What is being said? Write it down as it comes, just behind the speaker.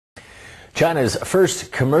China's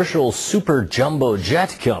first commercial super jumbo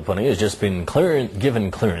jet company has just been given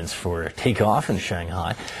clearance for takeoff in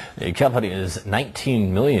Shanghai. The company is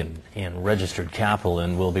 19 million in registered capital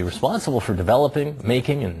and will be responsible for developing,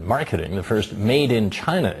 making, and marketing the first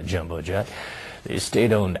made-in-China jumbo jet. The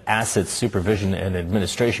state-owned Assets Supervision and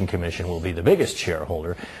Administration Commission will be the biggest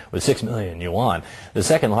shareholder with 6 million yuan. The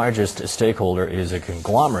second largest stakeholder is a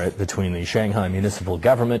conglomerate between the Shanghai Municipal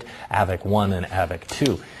Government, Avic 1 and Avic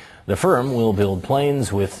 2. The firm will build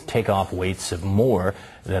planes with takeoff weights of more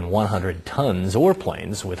than 100 tons or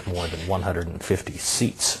planes with more than 150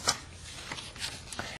 seats.